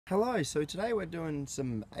Hello, so today we're doing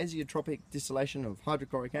some azeotropic distillation of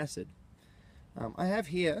hydrochloric acid. I have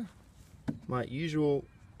here my usual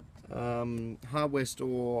hardware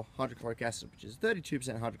store hydrochloric acid, which is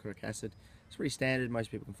 32% hydrochloric acid. It's pretty standard,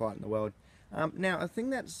 most people can find it in the world. Now, a thing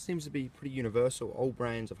that seems to be pretty universal, all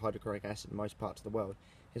brands of hydrochloric acid in most parts of the world,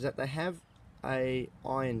 is that they have a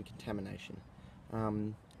iron contamination.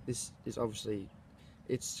 This is obviously,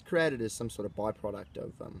 it's created as some sort of byproduct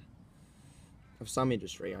of some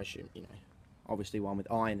industry, I assume, obviously one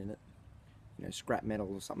with iron in it, scrap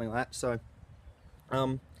metal or something like that. So,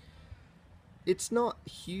 it's not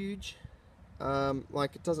huge.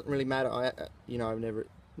 Like, it doesn't really matter. I've never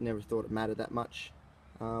thought it mattered that much.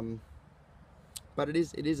 But it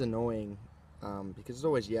is annoying because it's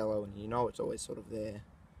always yellow, and it's always sort of there.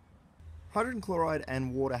 Hydrogen chloride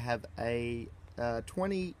and water have a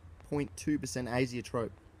 20.2% azeotrope.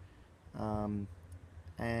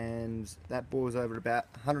 And that boils over at about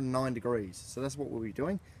 109 degrees. So that's what we'll be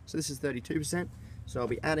doing. So this is 32%. So I'll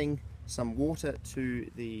be adding some water to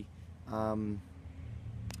the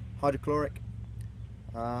hydrochloric,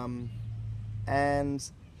 and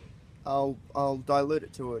I'll dilute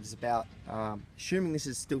it to about, assuming this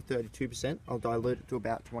is still 32%, I'll dilute it to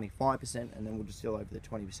about 25%, and then we'll distill over the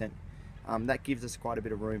 20%. That gives us quite a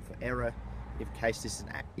bit of room for error in case this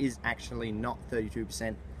is actually not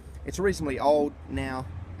 32%. It's reasonably old now,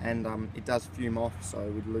 and it does fume off, so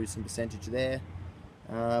we'd lose some percentage there.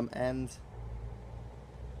 Wait,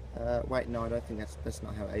 no, I don't think that's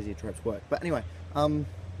not how azeotropes work. But anyway,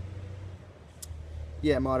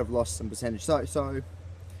 yeah, might have lost some percentage. So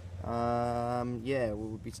yeah,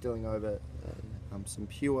 we'll be distilling over some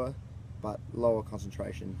pure but lower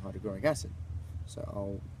concentration hydrochloric acid. So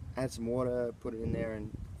I'll add some water, put it in there,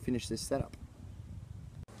 and finish this setup.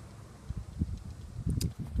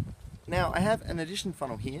 Now, I have an addition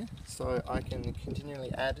funnel here, so I can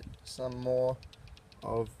continually add some more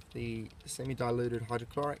of the semi-diluted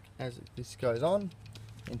hydrochloric as this goes on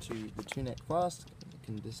into the 2-neck flask. It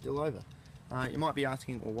can distill over. You might be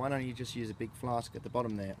asking, well, why don't you just use a big flask at the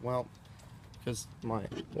bottom there? Well, because my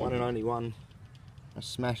one and only one, I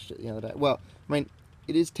smashed it the other day. Well, I mean,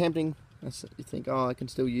 it is tempting. You think, oh, I can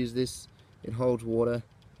still use this. It holds water,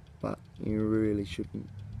 but you really shouldn't.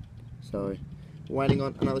 So, waiting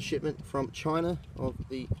on another shipment from China of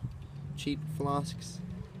the cheap flasks.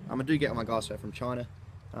 I do get my glassware from China.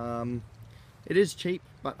 It is cheap,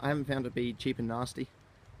 but I haven't found it to be cheap and nasty.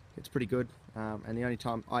 It's pretty good, and the only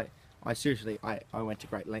time I seriously went to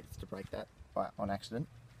great lengths to break that on accident.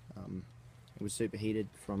 It was superheated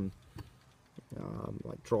from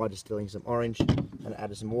like dry distilling some orange, and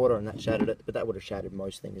added some water, and that shattered it. But that would have shattered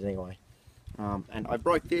most things anyway. And I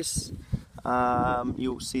broke this.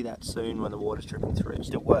 You'll see that soon when the water's dripping through. It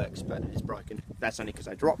still works, but it is broken. That's only because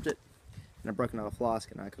I dropped it, and I broke another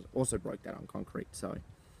flask, and I also broke that on concrete. So,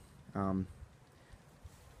 and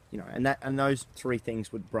those three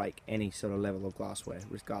things would break any sort of level of glassware,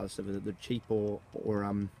 regardless of the cheap or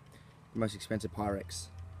most expensive Pyrex.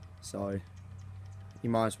 So, you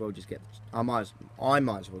might as well just get. I might as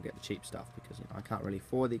well get the cheap stuff, because I can't really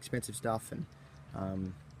afford the expensive stuff, and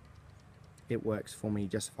it works for me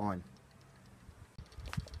just fine.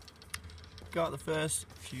 Got the first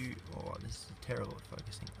few, oh, this is terrible at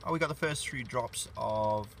focusing. Oh, we got the first few drops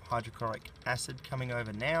of hydrochloric acid coming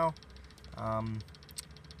over now.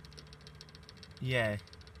 Yeah,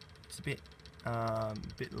 it's a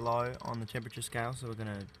bit low on the temperature scale, so we're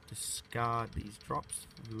going to discard these drops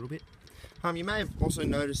a little bit. You may have also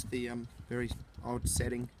noticed the very odd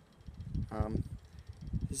setting.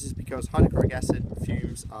 This is because hydrochloric acid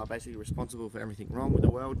fumes are basically responsible for everything wrong with the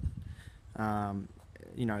world.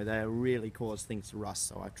 They really cause things to rust,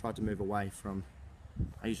 so I've tried to move away from,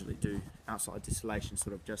 I usually do outside distillation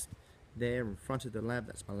sort of just there in front of the lab.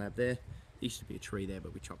 That's my lab there. There used to be a tree there,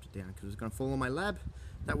 but we chopped it down because it was going to fall on my lab.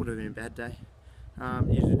 That would have been a bad day.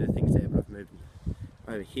 Usually do things there, but I've moved them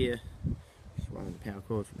over here, just running the power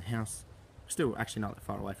cord from the house. Still actually not that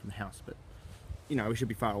far away from the house, but we should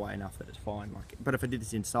be far away enough that it's fine. But if I did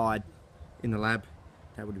this inside in the lab,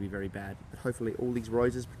 that would be very bad. But hopefully all these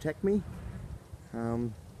roses protect me.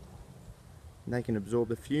 They can absorb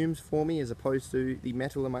the fumes for me as opposed to the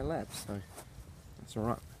metal in my lab, so that's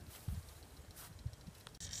alright.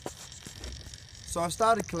 So I've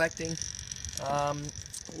started collecting.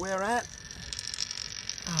 We're at,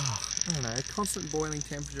 I don't know, a constant boiling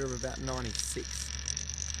temperature of about 96.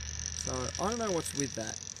 So I don't know what's with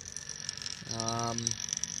that.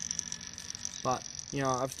 But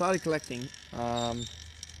I've started collecting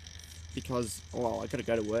because, well, I got to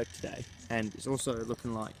go to work today, And it's also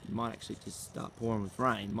looking like it might actually just start pouring with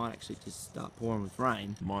rain. And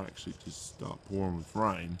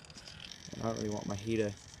I don't really want my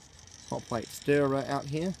heater hot plate stirrer out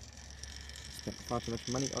here. Spent far too much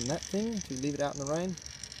money on that thing to leave it out in the rain.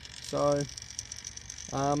 So,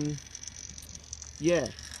 yeah.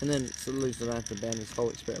 And then it's at least I don't have to ban this whole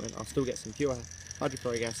experiment. I'll still get some pure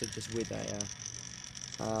hydrochloric acid just with a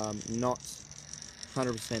not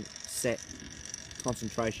 100% set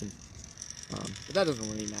concentration. But that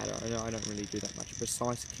doesn't really matter. I don't really do that much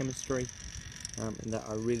precise chemistry, and that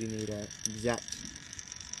I really need an exact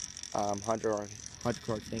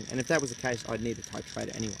hydrochloric thing. And if that was the case, I'd need a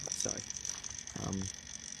titrator anyway. So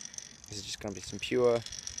this is just going to be some pure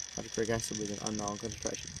hydrochloric acid with an unknown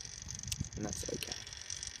concentration, and that's okay.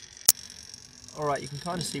 Alright, you can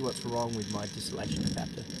kind of see what's wrong with my distillation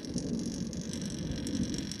adapter.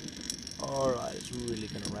 Alright, it's really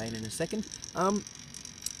going to rain in a second.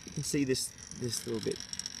 You can see this little bit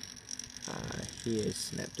here is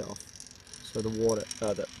snapped off. So the water,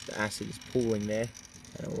 the acid is pooling there,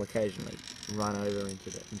 and it will occasionally run over into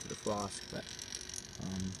the flask. But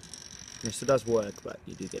yes, it does work, but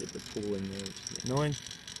you do get a bit of pooling there, which is a bit annoying.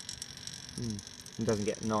 It doesn't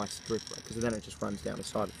get a nice drip rate, because then it just runs down the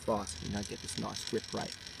side of the flask and you don't get this nice drip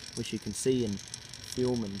rate, which you can see and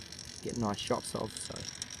film and get nice shots of. So,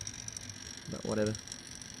 but whatever.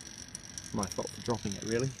 My fault for dropping it,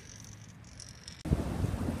 really.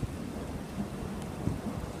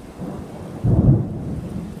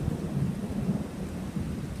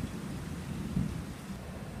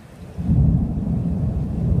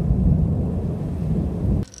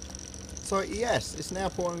 So yes, it's now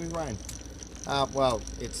pouring with rain. Well,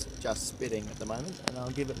 it's just spitting at the moment, and I'll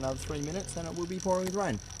give it another 3 minutes and it will be pouring with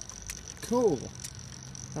rain. Cool.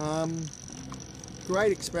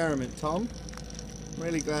 Great experiment, Tom. I'm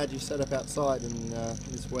really glad you set up outside in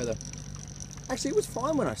this weather. Actually, it was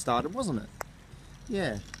fine when I started, wasn't it?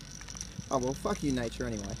 Yeah. Oh well, fuck you, nature,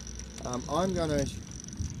 anyway. I'm going to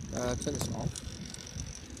turn this off.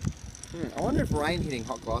 I wonder if rain hitting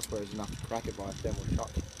hot glassware is enough to crack it by a thermal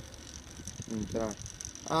shock. Don't know.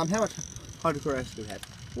 How much hydrochloric acid do we have?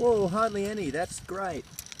 Whoa, hardly any. That's great.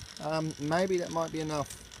 Maybe that might be enough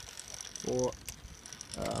for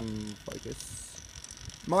focus.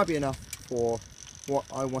 Might be enough for what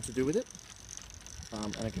I want to do with it.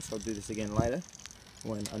 And I guess I'll do this again later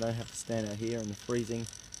when I don't have to stand out here in the freezing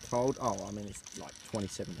cold. Oh, I mean it's like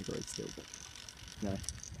 27 degrees still, but you know,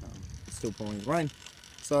 it's still pouring with rain.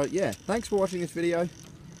 So yeah, thanks for watching this video.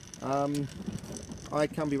 I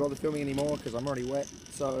can't be bothered filming anymore because I'm already wet.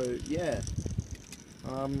 So yeah,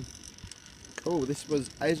 cool. This was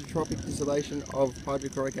azeotropic distillation of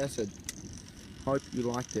hydrochloric acid. Hope you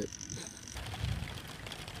liked it.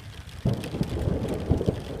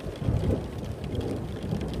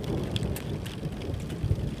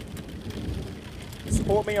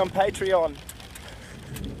 Support me on Patreon.